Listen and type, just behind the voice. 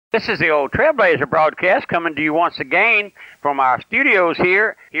This is the old Trailblazer broadcast coming to you once again from our studios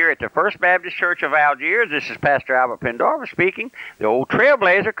here at the First Baptist Church of Algiers. This is Pastor Albert Pendorfer speaking. The old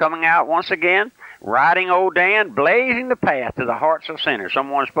Trailblazer coming out once again, riding old Dan, blazing the path to the hearts of sinners.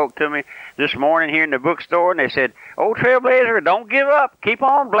 Someone spoke to me this morning here in the bookstore, and they said, "Old Trailblazer, don't give up. Keep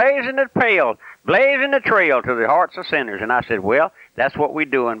on blazing the trail to the hearts of sinners." And I said, well, that's what we're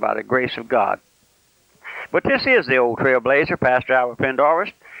doing by the grace of God. But this is the old Trailblazer, Pastor Albert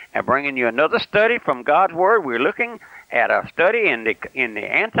Pendorfer, and bringing you another study from God's Word. We're looking at a study in the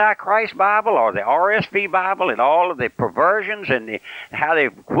Antichrist Bible, or the RSV Bible, and all of the perversions and how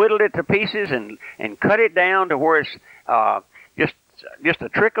they've whittled it to pieces and cut it down to where it's just a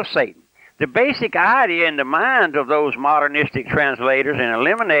trick of Satan. The basic idea in the minds of those modernistic translators in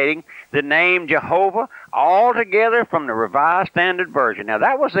eliminating the name Jehovah altogether from the Revised Standard Version. Now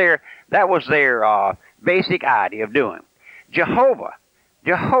that was their basic idea of doing. Jehovah.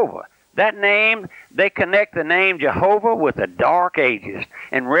 That name, they connect the name Jehovah with the Dark Ages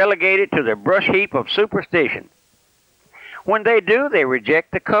and relegate it to the brush heap of superstition. When they do, they reject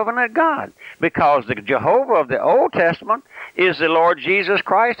the covenant God, because the Jehovah of the Old Testament is the Lord Jesus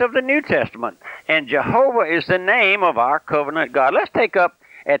Christ of the New Testament, and Jehovah is the name of our covenant God. Let's take up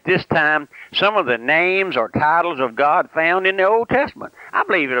at this time some of the names or titles of God found in the Old Testament. I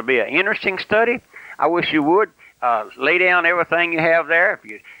believe it'll be an interesting study. I wish you would. Lay down everything you have there. If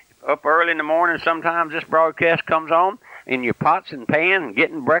you're up early in the morning, sometimes this broadcast comes on in your pots and pans and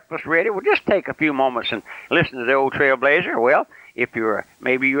getting breakfast ready. Well, just take a few moments and listen to the old Trailblazer. Well, if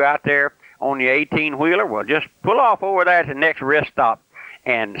maybe you're out there on the 18-wheeler, well, just pull off over there to the next rest stop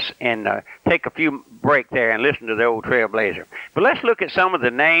and take a few break there and listen to the old Trailblazer. But let's look at some of the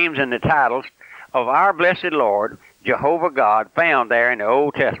names and the titles of our blessed Lord, Jehovah God, found there in the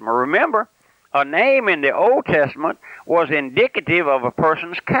Old Testament. Remember, a name in the Old Testament was indicative of a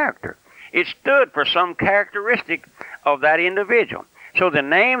person's character. It stood for some characteristic of that individual. So the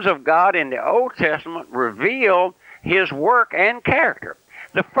names of God in the Old Testament reveal His work and character.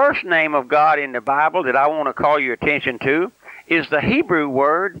 The first name of God in the Bible that I want to call your attention to is the Hebrew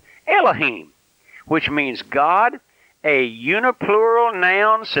word Elohim, which means God, a uniplural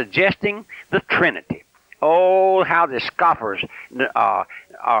noun suggesting the Trinity. Oh, how the scoffers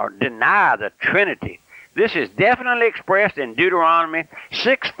deny the Trinity. This is definitely expressed in Deuteronomy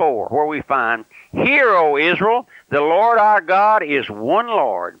 6:4, where we find, "Hear, O Israel, the Lord our God is one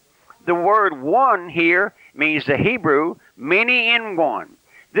Lord." The word one here means the Hebrew many in one.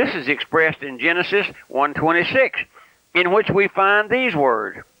 This is expressed in Genesis 1:26, in which we find these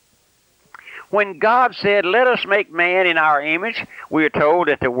words. When God said, "Let us make man in our image," we are told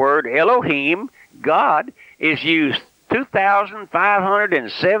that the word Elohim, God, is used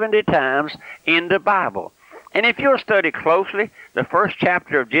 2,570 times in the Bible. And if you'll study closely the first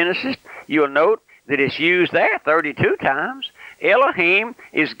chapter of Genesis, you'll note that it's used there 32 times. Elohim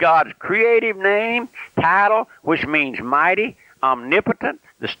is God's creative name, title, which means mighty, omnipotent,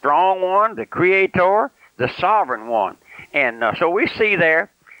 the strong one, the creator, the sovereign one. And so we see there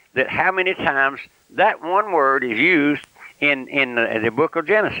that how many times that one word is used in the book of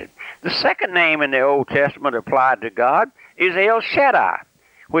Genesis. The second name in the Old Testament applied to God is El Shaddai,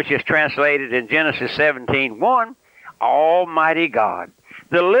 which is translated in Genesis 17:1, Almighty God.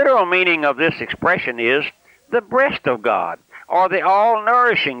 The literal meaning of this expression is the breast of God, or the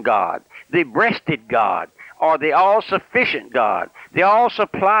all-nourishing God, the breasted God, or the all-sufficient God, the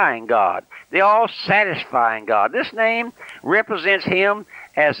all-supplying God, the all-satisfying God. This name represents Him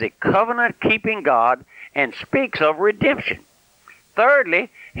as a covenant-keeping God and speaks of redemption. Thirdly,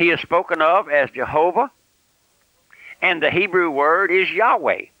 He is spoken of as Jehovah, and the Hebrew word is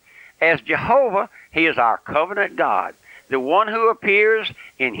Yahweh. As Jehovah, He is our covenant God, the one who appears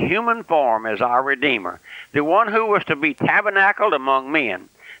in human form as our Redeemer, the one who was to be tabernacled among men.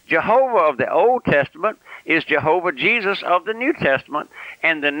 Jehovah of the Old Testament is Jehovah Jesus of the New Testament,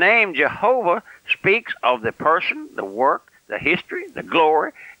 and the name Jehovah speaks of the person, the work, the history, the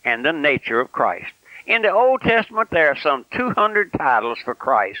glory, and the nature of Christ. In the Old Testament, there are some 200 titles for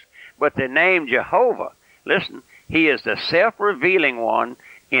Christ, but the name Jehovah, listen, He is the self-revealing one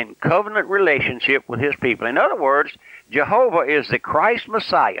in covenant relationship with His people. In other words, Jehovah is the Christ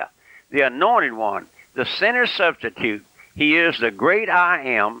Messiah, the anointed one, the sinner's substitute. He is the great I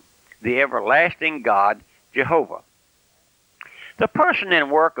am, the everlasting God, Jehovah. The person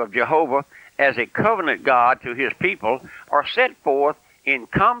and work of Jehovah as a covenant God to His people are set forth in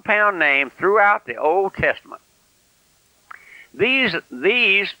compound names throughout the Old Testament.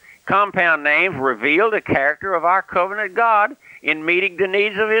 These compound names reveal the character of our covenant God in meeting the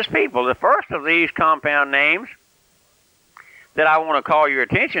needs of His people. The first of these compound names that I want to call your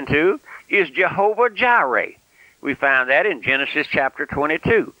attention to is Jehovah Jireh. We find that in Genesis chapter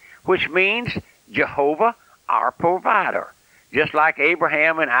 22, which means Jehovah, our provider. Just like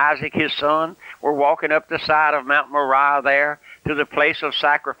Abraham and Isaac, his son, were walking up the side of Mount Moriah there to the place of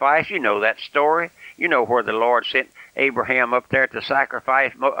sacrifice. You know that story. You know where the Lord sent Abraham up there to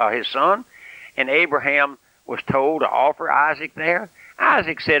sacrifice his son. And Abraham was told to offer Isaac there.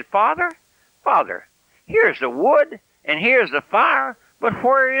 Isaac said, Father, here's the wood and here's the fire, but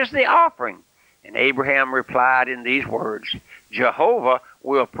where is the offering? And Abraham replied in these words, Jehovah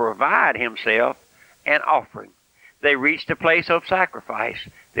will provide himself an offering. They reached the place of sacrifice.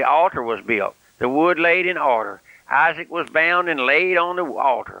 The altar was built, the wood laid in order. Isaac was bound and laid on the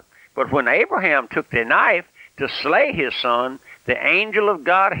altar. But when Abraham took the knife to slay his son, the angel of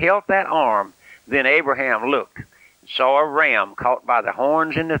God held that arm. Then Abraham looked and saw a ram caught by the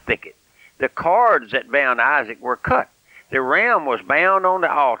horns in the thicket. The cords that bound Isaac were cut. The ram was bound on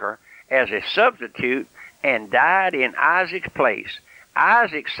the altar as a substitute and died in Isaac's place.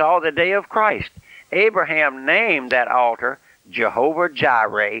 Isaac saw the day of Christ. Abraham named that altar Jehovah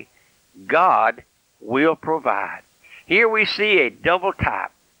Jireh, God will provide. Here we see a double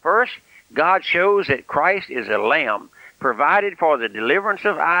type. First, God shows that Christ is a lamb provided for the deliverance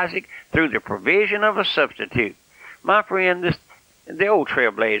of Isaac through the provision of a substitute. My friend, the old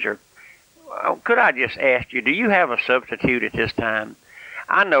Trailblazer, could I just ask you, do you have a substitute at this time?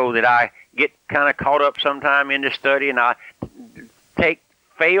 I know that I get kind of caught up sometime in the study and I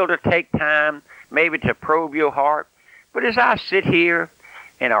fail to take time maybe to probe your heart. But as I sit here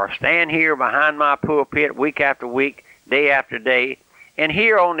or stand here behind my pulpit week after week, day after day, and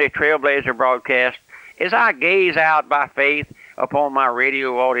here on the Trailblazer broadcast, as I gaze out by faith upon my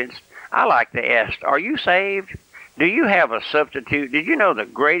radio audience, I like to ask, are you saved? Do you have a substitute? Did you know the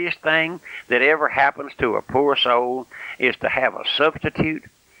greatest thing that ever happens to a poor soul is to have a substitute?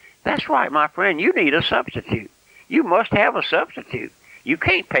 That's right, my friend. You need a substitute. You must have a substitute. You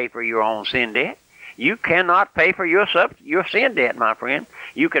can't pay for your own sin debt. You cannot pay for your sin debt, my friend.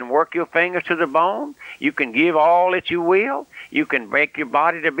 You can work your fingers to the bone. You can give all that you will. You can make your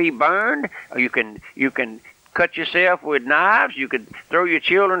body to be burned. You can cut yourself with knives. You can throw your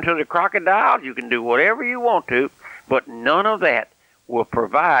children to the crocodiles. You can do whatever you want to, but none of that will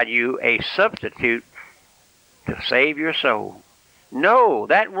provide you a substitute to save your soul. No,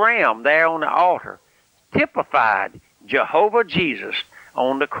 that ram there on the altar typified Jehovah Jesus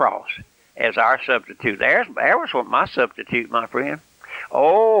on the cross as our substitute. There was what my substitute, my friend.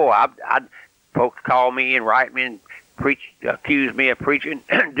 Oh, folks call me and write me and accuse me of preaching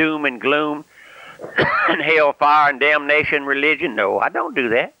doom and gloom and hellfire and damnation religion. No, I don't do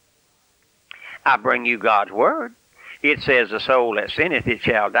that. I bring you God's word. It says the soul that sinneth, it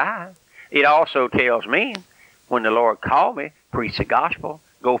shall die. It also tells me, when the Lord called me, preach the gospel,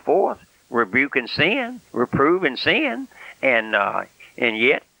 go forth, rebuke in sin, reprove in sin, and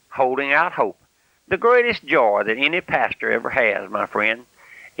yet holding out hope. The greatest joy that any pastor ever has, my friend,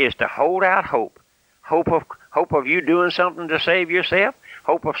 is to hold out hope. Hope of you doing something to save yourself?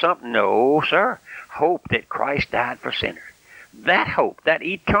 Hope of something? No, sir. Hope that Christ died for sinners. That hope, that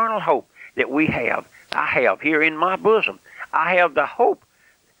eternal hope that we have, I have here in my bosom. I have the hope.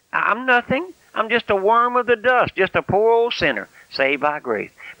 I'm nothing. I'm just a worm of the dust, just a poor old sinner saved by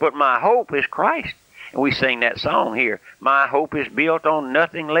grace. But my hope is Christ. And we sing that song here. My hope is built on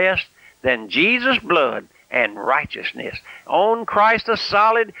nothing less than Jesus' blood and righteousness. On Christ the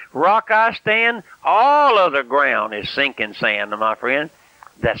solid rock I stand. All other ground is sinking sand, my friend.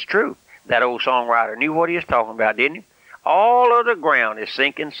 That's true. That old songwriter knew what he was talking about, didn't he? All other ground is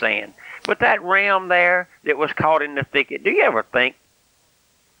sinking sand. But that ram there that was caught in the thicket, do you ever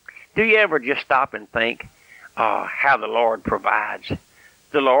just stop and think how the Lord provides?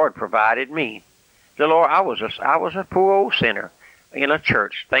 The Lord provided me. The Lord, I was a poor old sinner in a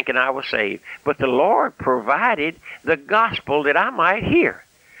church thinking I was saved. But the Lord provided the gospel that I might hear.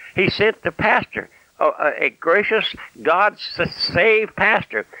 He sent the pastor, a gracious, God-saved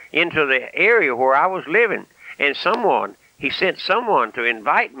pastor, into the area where I was living. And he sent someone to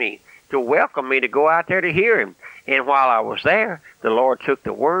invite me, to welcome me to go out there to hear him. And while I was there, the Lord took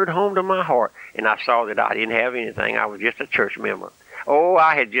the word home to my heart, and I saw that I didn't have anything. I was just a church member. Oh,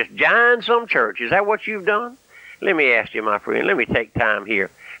 I had just joined some church. Is that what you've done? Let me ask you, my friend, let me take time here.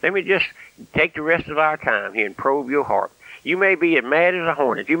 Let me just take the rest of our time here and probe your heart. You may be as mad as a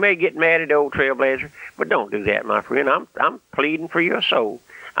hornet. You may get mad at the old Trailblazer, but don't do that, my friend. I'm pleading for your soul.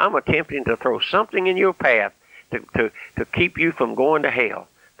 I'm attempting to throw something in your path to keep you from going to hell.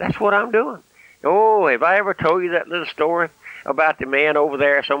 That's what I'm doing. Oh, have I ever told you that little story about the man over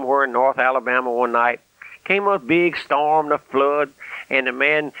there somewhere in North Alabama one night? came a big storm, a flood, and the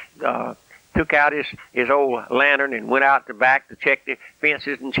man took out his old lantern and went out the back to check the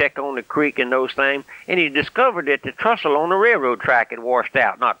fences and check on the creek and those things, and he discovered that the trestle on the railroad track had washed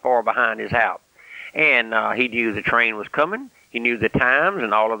out not far behind his house. And he knew the train was coming. He knew the times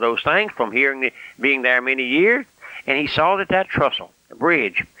and all of those things from being there many years, and he saw that trestle, the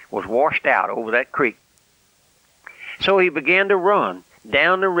bridge, was washed out over that creek. So he began to run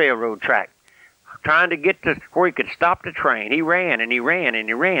down the railroad track, trying to get to where he could stop the train. He ran and he ran and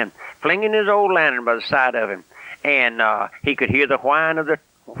he ran, flinging his old lantern by the side of him, and he could hear the whine of the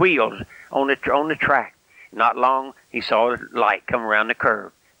wheels on the track. Not long, he saw the light come around the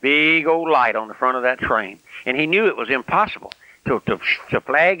curve, big old light on the front of that train, and he knew it was impossible to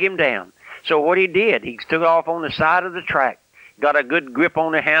flag him down. So what he did, he stood off on the side of the track, got a good grip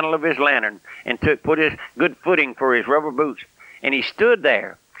on the handle of his lantern, and put his good footing for his rubber boots, and he stood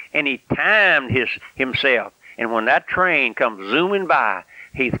there, and he timed himself. And when that train comes zooming by,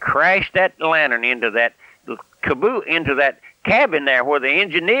 he crashed that lantern into that cabin there where the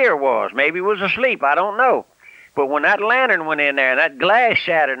engineer was. Maybe he was asleep, I don't know. But when that lantern went in there, and that glass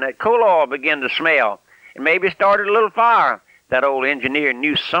shattered, and that coal oil began to smell, and maybe started a little fire, that old engineer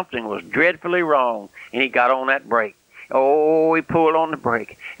knew something was dreadfully wrong, and he got on that brake. Oh, he pulled on the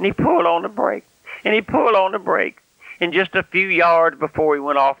brake, and he pulled on the brake, and he pulled on the brake. And just a few yards before he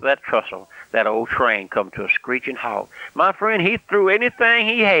went off that trestle, that old train come to a screeching halt. My friend, he threw anything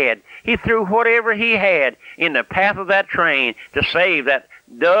he had. He threw whatever he had in the path of that train to save that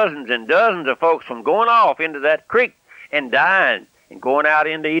dozens and dozens of folks from going off into that creek and dying and going out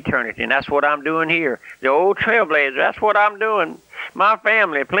into eternity. And that's what I'm doing here. The old Trailblazer, that's what I'm doing. My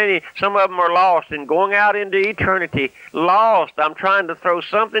family, some of them are lost and going out into eternity. Lost. I'm trying to throw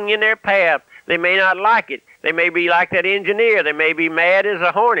something in their path. They may not like it. They may be like that engineer. They may be mad as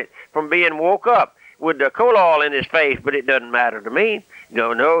a hornet from being woke up with the coal oil in his face, but it doesn't matter to me.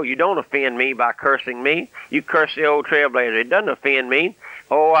 No, you don't offend me by cursing me. You curse the old Trailblazer. It doesn't offend me.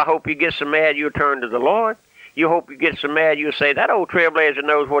 Oh, I hope you get so mad you'll turn to the Lord. You hope you get so mad you'll say, that old Trailblazer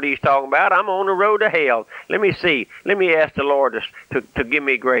knows what he's talking about. I'm on the road to hell. Let me see. Let me ask the Lord to give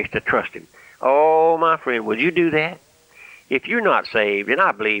me grace to trust him. Oh, my friend, would you do that? If you're not saved, and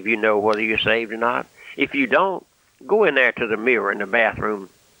I believe you know whether you're saved or not, if you don't, go in there to the mirror in the bathroom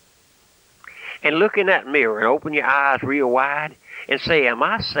and look in that mirror and open your eyes real wide and say, am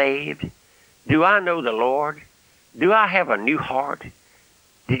I saved? Do I know the Lord? Do I have a new heart?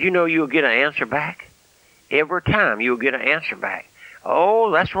 Did you know you'll get an answer back? Every time you'll get an answer back.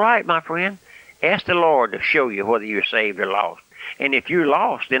 Oh, that's right, my friend. Ask the Lord to show you whether you're saved or lost. And if you're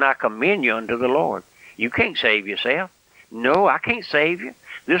lost, then I commend you unto the Lord. You can't save yourself. No, I can't save you.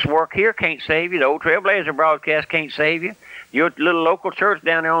 This work here can't save you. The old Trailblazer broadcast can't save you. Your little local church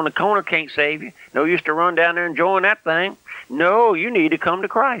down there on the corner can't save you. No use to run down there and join that thing. No, you need to come to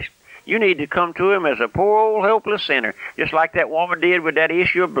Christ. You need to come to him as a poor old helpless sinner, just like that woman did with that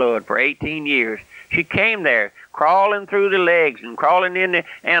issue of blood for 18 years. She came there crawling through the legs and crawling in the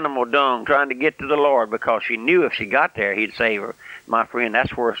animal dung trying to get to the Lord because she knew if she got there, he'd save her. My friend,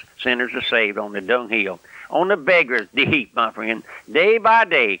 that's where sinners are saved, on the dunghill. On the beggar's heap, my friend, day by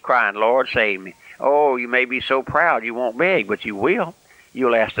day, crying, Lord, save me. Oh, you may be so proud you won't beg, but you will.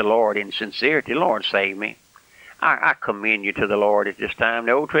 You'll ask the Lord in sincerity, Lord, save me. I commend you to the Lord at this time.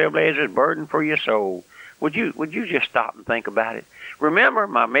 The old Trailblazer's burden for your soul. Would you just stop and think about it? Remember,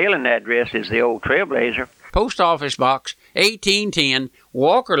 my mailing address is the old Trailblazer. Post Office Box 1810,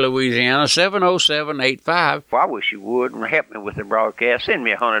 Walker, Louisiana 70785. Well, I wish you would help me with the broadcast. Send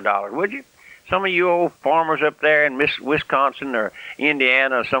me $100, would you? Some of you old farmers up there in Wisconsin or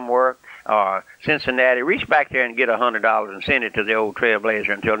Indiana or somewhere, or Cincinnati, reach back there and get $100 and send it to the old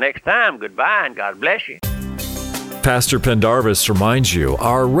Trailblazer. Until next time, goodbye and God bless you. Pastor Pendarvis reminds you,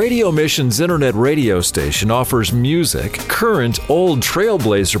 our Radio Missions Internet radio station offers music, current old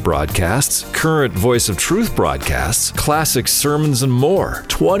Trailblazer broadcasts, current Voice of Truth broadcasts, classic sermons, and more,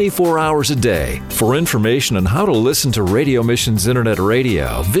 24 hours a day. For information on how to listen to Radio Missions Internet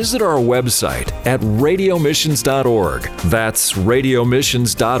Radio, visit our website at radiomissions.org. That's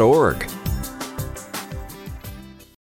radiomissions.org.